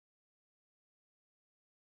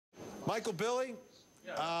Michael, Billy,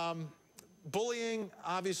 bullying,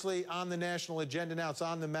 obviously, on the national agenda now. It's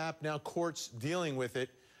on the map now. Courts dealing with it.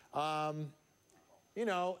 You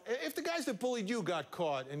know, if the guys that bullied you got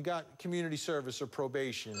caught and got community service or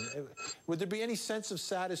probation, would there be any sense of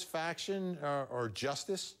satisfaction or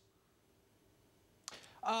justice?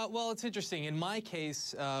 Well, it's interesting. In my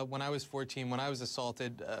case, when I was 14, when I was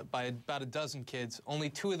assaulted by about a dozen kids, only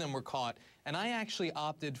 2 of them were caught. And I actually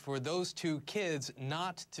opted for those 2 kids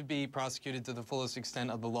not to be prosecuted to the fullest extent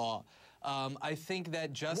of the law. I think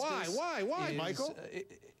that justice Why, Michael?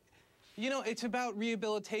 You know, it's about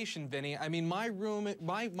rehabilitation, Vinny. I mean, my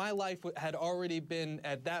life had already been,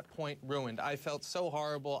 at that point, ruined. I felt so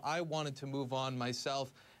horrible. I wanted to move on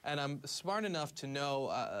myself. And I'm smart enough to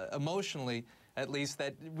know, emotionally, at least,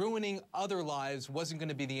 that ruining other lives wasn't going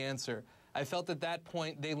to be the answer. I felt at that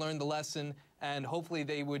point they learned the lesson, and hopefully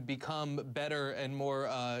they would become better and more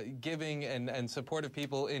giving and supportive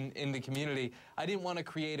people in the community. I didn't want to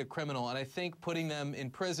create a criminal, and I think putting them in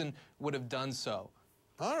prison would have done so.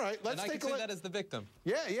 All right, let's take a look. And I can say that as the victim.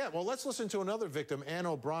 Yeah. Well, let's listen to another victim, Ann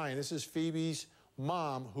O'Brien. This is Phoebe's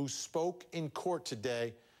mom, who spoke in court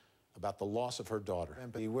today about the loss of her daughter.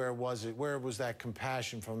 Where was it? Where was that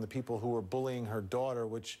compassion from the people who were bullying her daughter,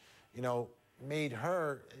 which, you know, made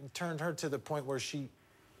her and turned her to the point where she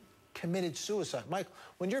committed suicide? Michael,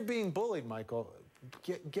 when you're being bullied, Michael,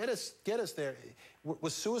 get us there.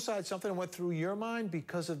 Was suicide something that went through your mind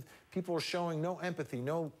because of people were showing no empathy,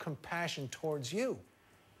 no compassion towards you?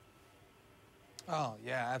 Oh,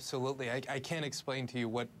 yeah, absolutely. I can't explain to you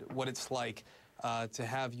what it's like to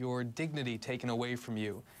have your dignity taken away from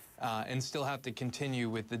you and still have to continue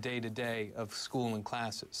with the day-to-day of school and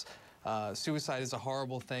classes. Suicide is a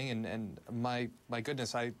horrible thing, and my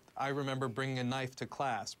goodness, I remember bringing a knife to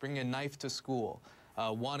class, bringing a knife to school,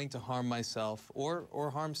 wanting to harm myself or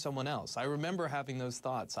harm someone else. I remember having those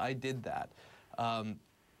thoughts. I did that.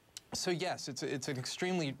 So yes, it's an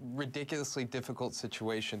extremely ridiculously difficult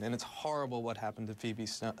situation, and it's horrible what happened to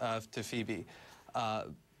Phoebe.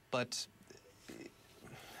 But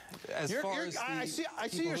as far as I see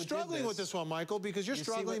you're struggling with this one, Michael, because you're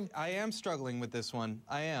struggling. I am struggling with this one.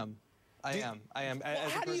 I am.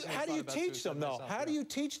 How do you teach them, though? How do you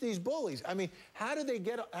teach these bullies? I mean, how do they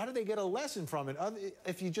get a lesson from it?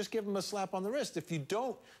 If you just give them a slap on the wrist, if you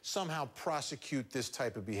don't somehow prosecute this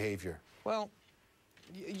type of behavior? Well,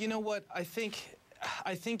 you know what? I think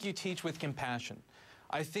you teach with compassion.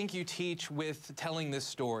 I think you teach with telling this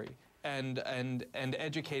story and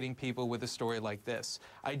educating people with a story like this.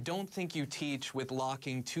 I don't think you teach with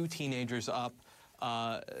locking 2 teenagers up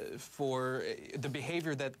for the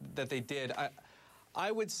behavior that they did.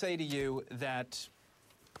 I would say to you that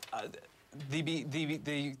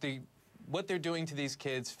what they're doing to these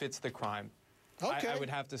kids fits the crime. Okay. I would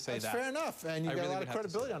have to say that. That's fair enough. And you've got a lot of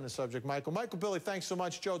credibility on the subject, Michael. Michael, Billy, thanks so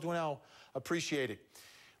much. Joe Dwinell, appreciate it.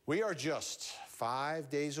 We are just 5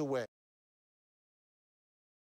 days away.